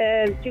Lear,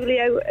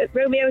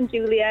 Romeo and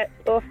Juliet,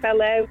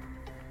 Othello,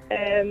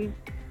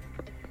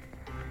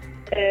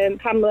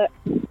 Hamlet,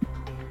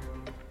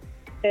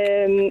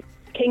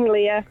 King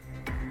Lear,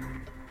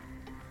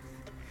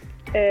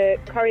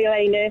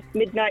 Coriolanus,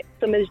 Midnight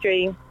Summer's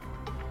Dream.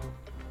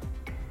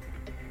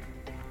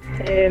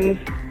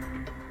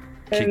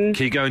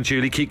 Keep going,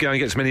 Julie. Keep going.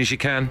 Get as many as you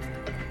can.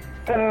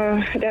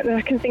 I don't know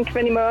if I can think of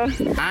any more.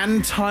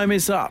 And time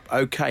is up.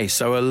 Okay,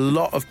 so a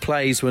lot of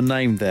plays were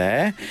named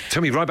there.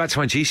 Tell me right back to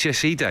my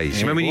GCSE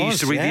days. You remember when you used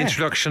to read the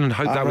introduction and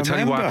hope I that would tell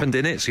you what remember. happened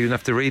in it, so you didn't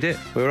have to read it?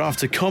 We were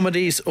after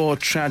comedies or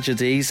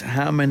tragedies.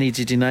 How many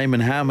did you name,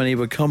 and how many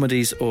were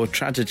comedies or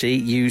tragedy?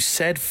 You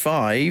said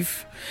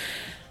 5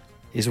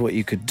 is what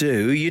you could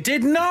do. You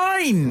did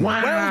 9!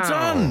 Wow. Well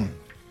done!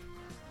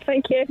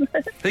 Thank you.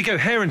 There you go.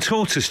 Hare and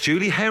tortoise,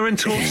 Julie. Hare and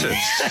tortoise.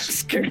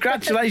 Yes,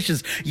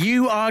 congratulations.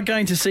 You are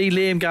going to see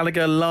Liam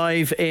Gallagher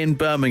live in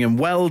Birmingham.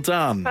 Well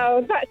done.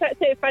 Oh, that's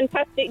so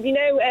fantastic. You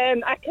know,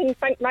 I can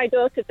thank my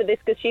daughter for this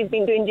because she's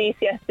been doing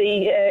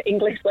GCSE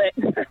English Lit.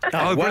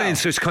 Oh, wow. brilliant.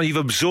 So it's kind of you've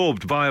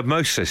absorbed by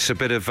osmosis a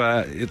bit of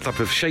type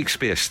of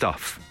Shakespeare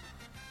stuff.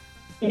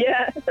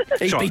 Yeah.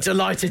 He'd Sorry. be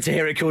delighted to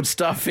hear it called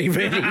stuff. He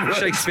really would.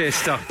 Shakespeare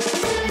stuff.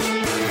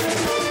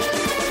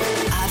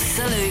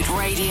 Absolute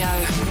Radio.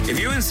 If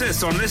you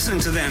insist on listening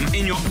to them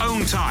in your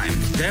own time,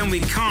 then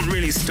we can't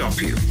really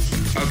stop you.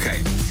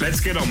 Okay, let's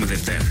get on with it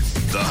then.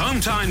 The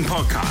Home Time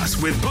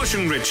Podcast with Bush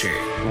and Richie.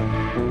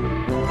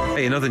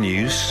 Hey, in other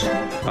news,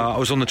 I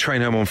was on the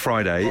train home on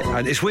Friday,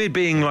 and it's weird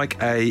being like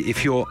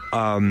if you're,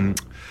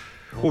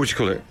 what would you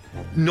call it?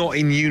 Not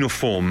in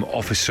uniform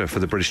officer for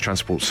the British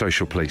Transport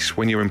Social Police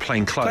when you're in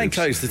plain clothes. Plain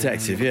clothes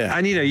detective, yeah.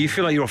 And, you know, you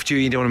feel like you're off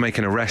duty, you don't want to make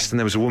an arrest, and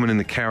there was a woman in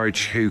the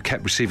carriage who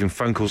kept receiving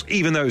phone calls,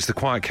 even though it was the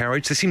quiet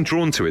carriage. They seem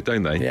drawn to it,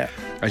 don't they? Yeah.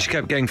 And she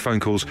kept getting phone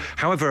calls.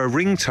 However, her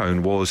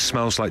ringtone was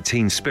Smells Like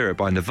Teen Spirit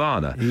by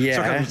Nirvana. Yeah.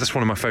 So that's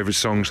one of my favourite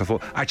songs. I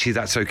thought, actually,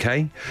 that's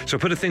okay. So I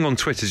put a thing on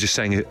Twitter just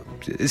saying,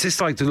 is this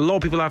like, do a lot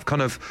of people have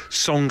kind of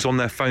songs on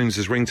their phones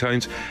as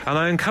ringtones? And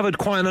I uncovered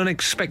quite an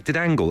unexpected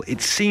angle. It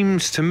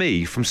seems to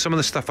me, from some of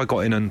the stuff I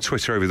got in on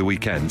Twitter over the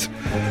weekend,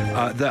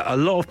 that a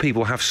lot of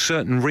people have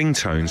certain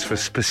ringtones for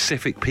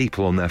specific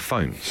people on their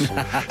phones.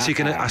 So you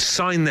can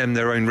assign them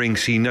their own ring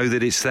so you know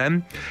that it's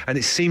them. And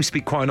it seems to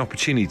be quite an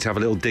opportunity to have a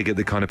little dig at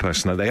the kind of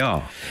person that they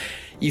are.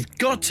 You've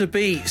got to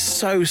be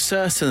so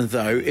certain,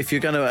 though, if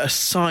you're going to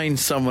assign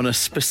someone a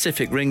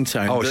specific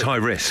ringtone. Oh, it's high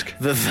risk.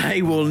 That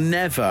they will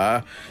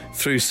never,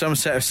 through some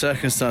set of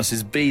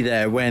circumstances, be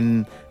there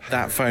when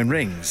that phone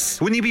rings.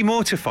 Wouldn't you be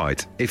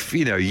mortified if,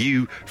 you know,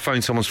 you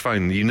phone someone's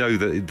phone, you know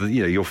that,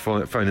 you know, you're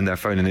phoning their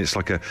phone and it's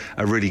like a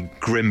really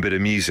grim bit of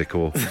music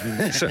or...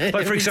 So,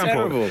 like, for example,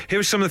 terrible. here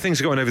are some of the things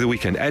that go on over the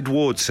weekend. Ed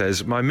Ward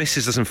says, my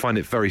missus doesn't find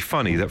it very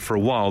funny that for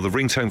a while the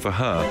ringtone for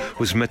her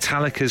was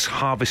Metallica's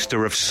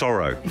Harvester of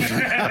Sorrow.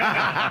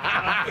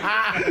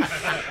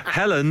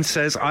 Helen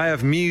says, I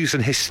have Muse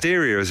and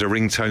Hysteria as a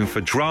ringtone for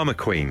drama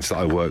queens that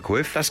I work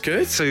with. That's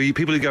good. So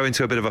people who go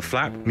into a bit of a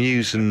flap,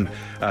 Muse and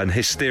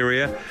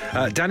Hysteria.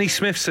 Danny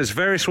Smith says,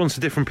 various ones for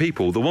different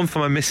people. The one for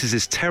my missus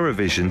is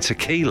TerraVision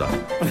Tequila.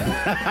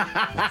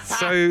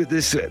 So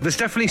there's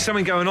definitely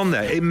something going on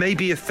there. It may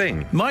be a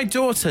thing. My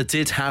daughter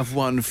did have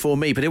one for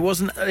me, but it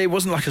wasn't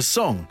like a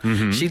song.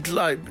 Mm-hmm. She'd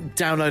like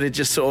downloaded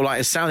just sort of like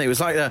a sound. It was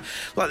like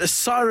the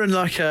siren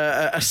like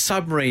a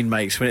submarine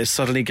makes when it's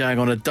suddenly going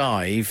on a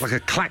dive. Like a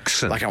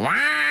klaxon. Like a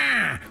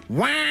wah,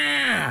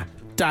 wah.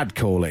 Dad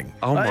calling.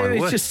 Oh, my It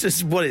word. was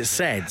just what it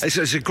said.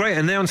 It's a great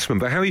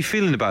announcement, but how are you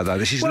feeling about that?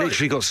 This has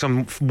literally got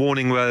some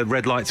warning where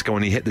red lights go on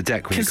and you hit the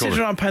deck when you call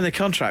Considering it. I'm paying the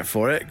contract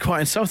for it,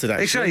 quite insulted,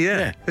 actually. Exactly,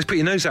 yeah. Let's put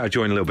your nose out of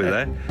joint a little bit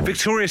there.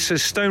 Victoria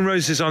says, Stone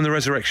Roses, I'm the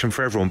resurrection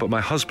for everyone, but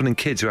my husband and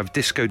kids who have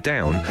Disco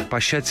Down by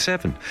Shed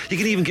 7. You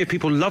can even give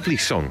people lovely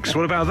songs.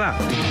 What about that?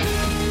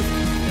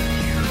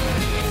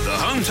 The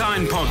Home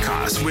Time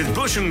Podcast with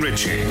Bush and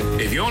Ritchie.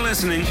 If you're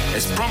listening,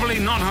 it's probably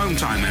not Home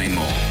Time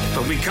anymore,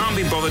 but we can't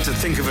be bothered to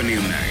think of a new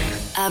name.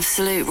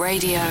 Absolute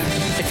Radio.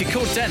 If you're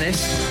called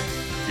Dennis,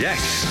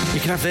 Yes.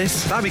 you can have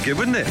this. That'd be good,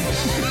 wouldn't it?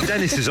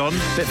 Dennis is on.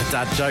 Bit of a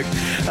dad joke.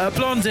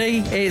 Blondie,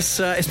 it's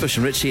Bush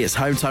and Ritchie, it's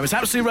Home Time. It's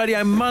Absolute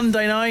Radio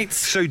Monday night.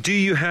 So do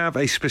you have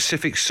a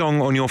specific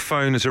song on your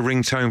phone as a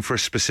ringtone for a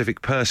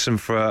specific person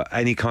for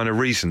any kind of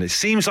reason? It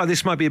seems like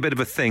this might be a bit of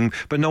a thing,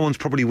 but no one's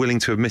probably willing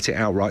to admit it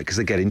outright because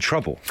they get in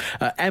trouble.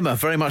 Emma,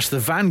 very much the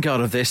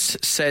vanguard of this,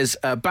 says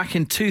back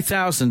in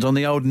 2000 on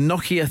the old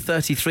Nokia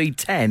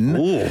 3310,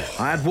 Ooh.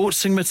 I had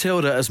Waltzing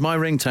Matilda as my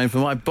ringtone for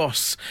my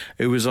boss,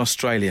 who was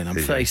Australian. I'm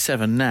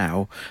 37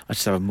 now. I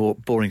just have a more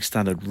boring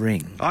standard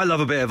ring. I love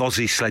a bit of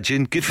Aussie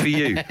sledging. Good for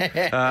you.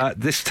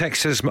 This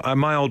text says,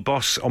 my old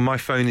boss on my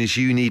phone is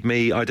You Need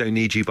Me, I Don't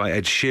Need You by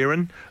Ed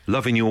Sheeran.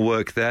 Loving your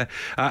work there.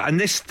 And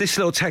this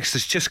little text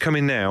that's just come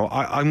in now,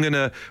 I'm going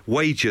to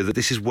wager that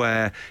this is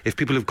where, if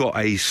people have got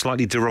a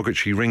slightly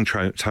derogatory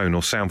ringtone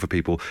or sound for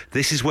people,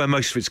 this is where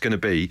most of it's going to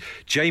be.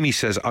 Jamie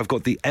says, I've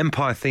got the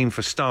Empire theme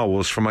for Star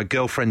Wars from my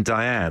girlfriend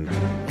Diane.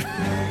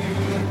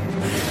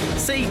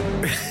 See,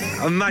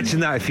 Imagine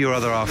that if your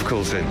other half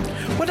calls in.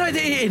 well, no, do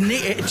you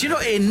know,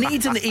 it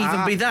needn't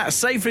even be that.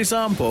 Say, for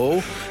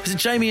example, is it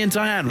Jamie and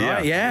Diane,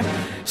 right? Yeah.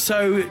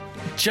 So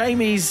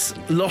Jamie's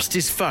lost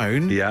his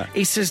phone. Yeah.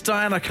 He says,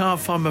 Diane, I can't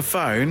find my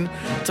phone.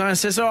 Diane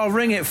says, oh, I'll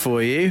ring it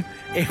for you.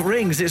 It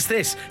rings, it's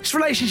this. It's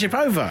relationship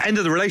over. End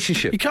of the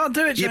relationship. You can't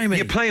do it, Jamie.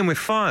 You're playing with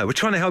fire. We're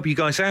trying to help you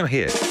guys out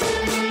here.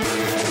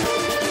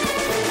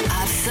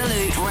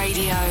 Absolute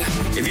Radio.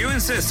 If you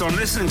insist on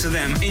listening to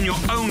them in your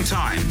own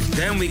time,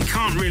 then we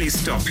can't really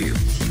stop you.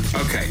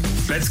 Okay,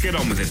 let's get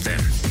on with it then.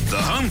 The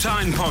Home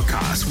Time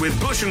Podcast with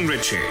Bush and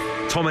Ritchie.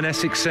 Tom in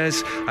Essex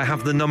says, I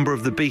have the Number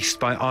of the Beast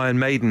by Iron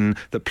Maiden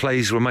that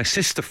plays when my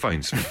sister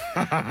phones me.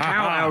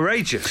 How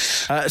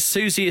outrageous.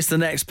 Susie is the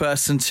next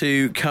person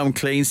to come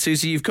clean.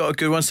 Susie, you've got a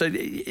good one. So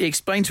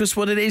explain to us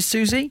what it is,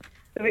 Susie.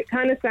 So it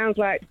kind of sounds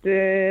like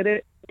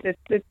getting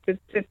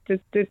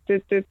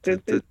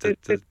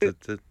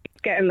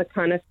the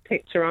kind of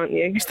picture, aren't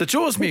you? It's the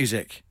Jaws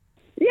music.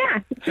 Yeah.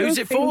 Who's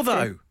it for,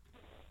 though?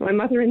 My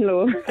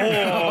mother-in-law.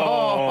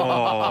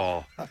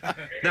 Oh.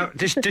 Now,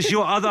 does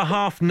your other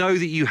half know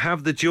that you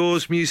have the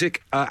Jaws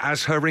music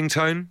as her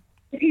ringtone?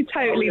 He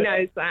totally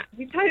knows that.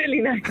 He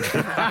totally knows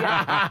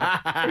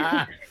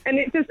that. And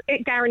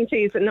it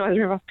guarantees that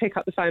neither of us pick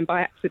up the phone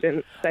by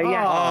accident. So,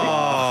 yeah.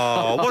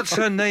 Oh, what's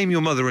her name,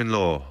 your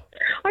mother-in-law?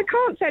 I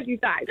can't tell you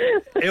that.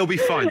 It'll be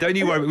fine. Don't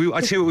you worry.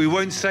 I tell you what, we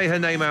won't say her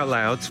name out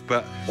loud,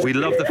 but we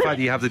love the fact that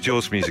you have the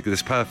Jaws music.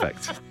 It's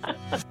perfect.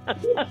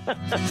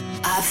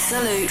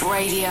 Absolute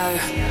Radio.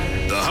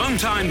 The Home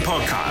Time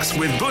Podcast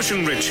with Bush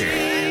and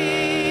Ritchie.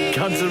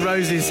 Guns N'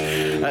 Roses,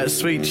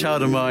 Sweet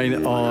Child of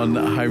Mine on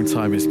Home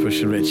Time. It's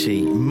Bush and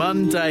Ritchie.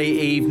 Monday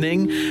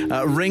evening,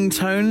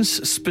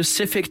 ringtones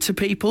specific to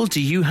people.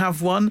 Do you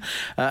have one?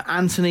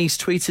 Anthony's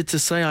tweeted to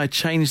say, I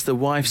changed the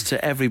wife's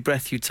to Every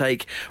Breath You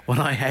Take when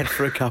I head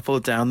for a couple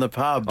down the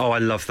pub. Oh, I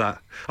love that.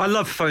 I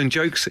love phone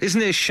jokes.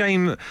 Isn't it a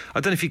shame? I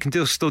don't know if you can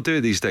still do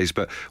it these days,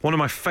 but one of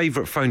my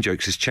favourite phone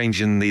jokes is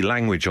changing the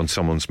language on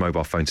someone's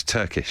mobile phone to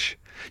Turkish.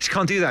 You just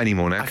can't do that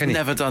anymore now, can you?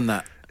 I've never done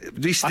that.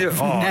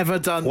 Never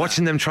done that.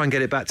 Watching them try and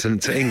get it back to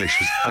English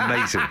was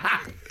amazing.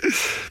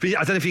 But yeah,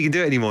 I don't know if you can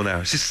do it anymore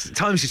now. It's just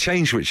times have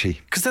changed, Richie.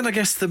 Because then I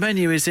guess the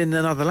menu is in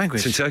another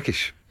language. It's in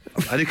Turkish.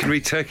 And who can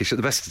read Turkish at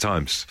the best of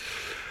times?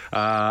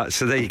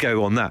 So there you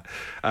go on that.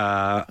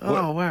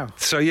 Oh, wow.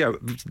 So, yeah,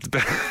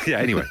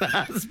 anyway.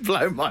 That's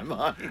blown my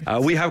mind.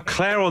 We have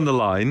Claire on the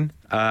line,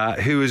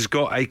 who has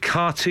got a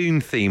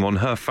cartoon theme on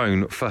her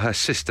phone for her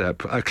sister.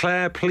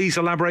 Claire, please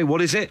elaborate.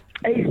 What is it?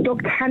 It's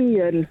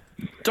Dogtanian.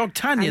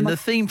 Dogtanian, the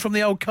theme from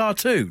the old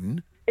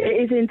cartoon? It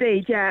is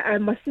indeed, yeah.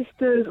 And my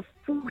sister's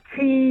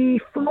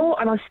 44,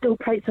 and I still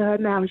play it to her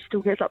now, and she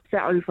still gets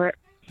upset over it.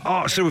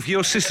 Oh, so if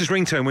your sister's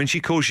ringtone, when she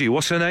calls you,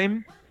 what's her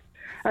name?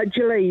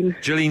 Jolene.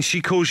 Jolene,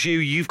 she calls you,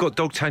 you've got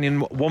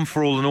Dogtanian, One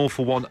for All and All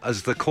for One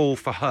as the call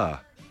for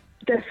her.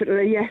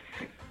 Definitely, yes.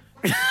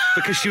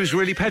 Because she was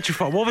really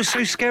petrified. What was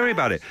so scary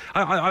about it?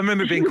 I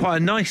remember it being quite a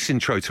nice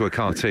intro to a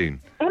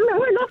cartoon. Oh,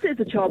 no, I loved it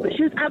as a child, but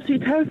she was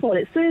absolutely terrified.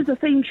 As soon as the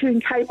theme tune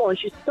came on,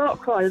 she'd start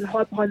crying and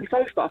hide behind the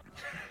sofa.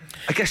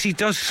 I guess he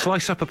does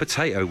slice up a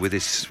potato with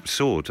his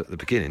sword at the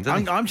beginning,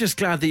 doesn't he? I'm just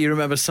glad that you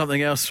remember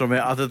something else from it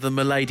other than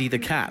Milady the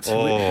cat,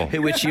 Oh.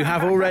 which you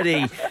have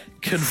already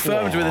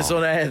confirmed with us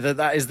on air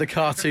that is the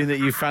cartoon that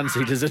you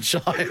fancied as a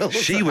child.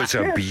 She was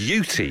a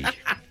beauty,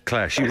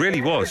 Claire. She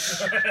really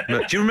was.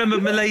 Do you remember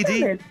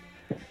Milady?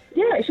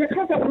 Yeah, she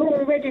had that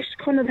long reddish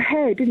kind of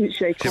hair, didn't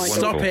she? Kind of.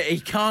 Stop it! He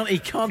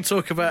can't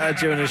talk about her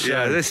during the show.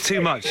 Yeah, there's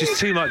too much. It's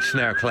too much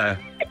now, Claire.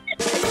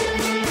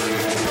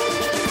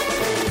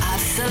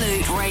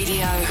 Absolute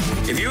Radio.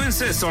 If you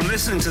insist on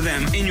listening to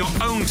them in your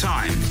own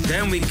time,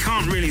 then we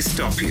can't really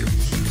stop you.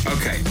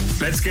 Okay,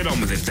 let's get on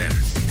with it then.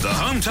 The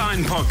Home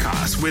Time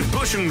Podcast with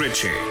Bush and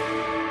Richie.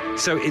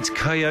 So it's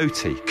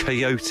coyote,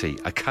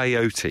 a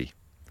coyote.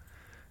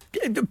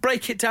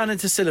 Break it down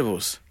into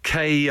syllables.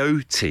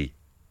 Coyote.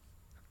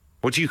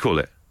 What do you call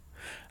it?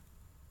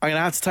 I'm going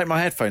to have to take my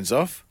headphones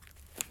off.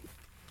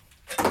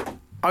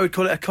 I would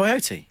call it a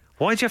coyote.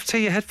 Why do you have to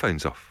take your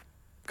headphones off?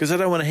 Because I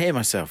don't want to hear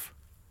myself.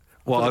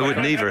 Well, I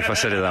wouldn't either if I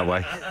said it that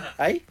way.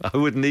 Eh? I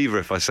wouldn't either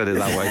if I said it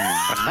that way.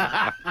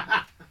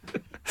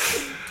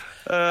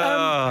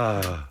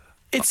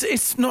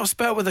 It's not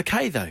spelled with a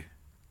K, though.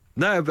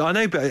 No, but I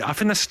know, but I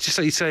think that's just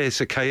like you say, it's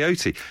a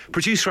coyote.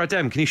 Producer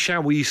Adam, can you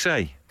shout what you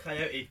say?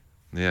 Coyote.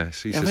 Yeah,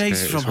 so he Yeah, says but he's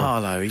coyote from as well.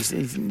 Harlow. He's know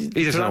what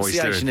he's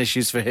pronunciation doing.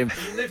 issues for him.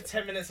 You live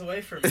 10 minutes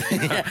away from me.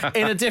 Yeah,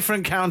 in a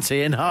different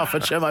county in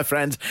Hertfordshire, my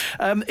friend.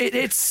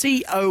 It's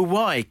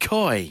C-O-Y,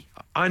 coy.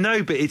 I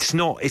know, but it's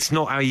not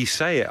how you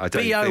say it, I don't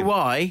think.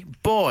 B-O-Y,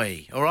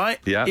 boy, all right?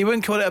 Yeah. You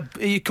wouldn't call it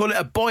you'd call it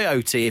a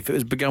boyote if it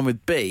was begun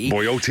with B.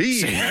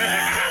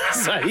 Boyote.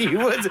 So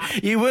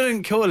you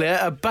wouldn't call it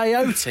a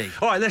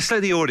bayote. All right, let's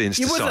let the audience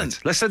You decide.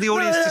 wouldn't. Let's let the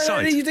audience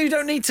decide. No, you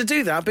don't need to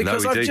do that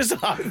because we I've do.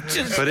 just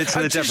But it's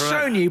I've the just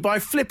different- shown you by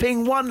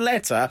flipping one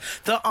letter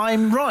that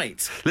I'm right.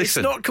 It's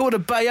Listen. not called a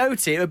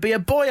bayote, it would be a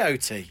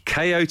boyote.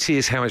 Coyote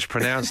is how it's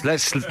pronounced.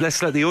 Let's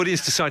let the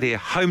audience decide here.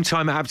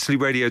 Hometime at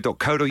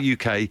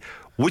absoluteradio.co.uk.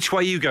 Which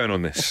way are you going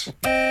on this?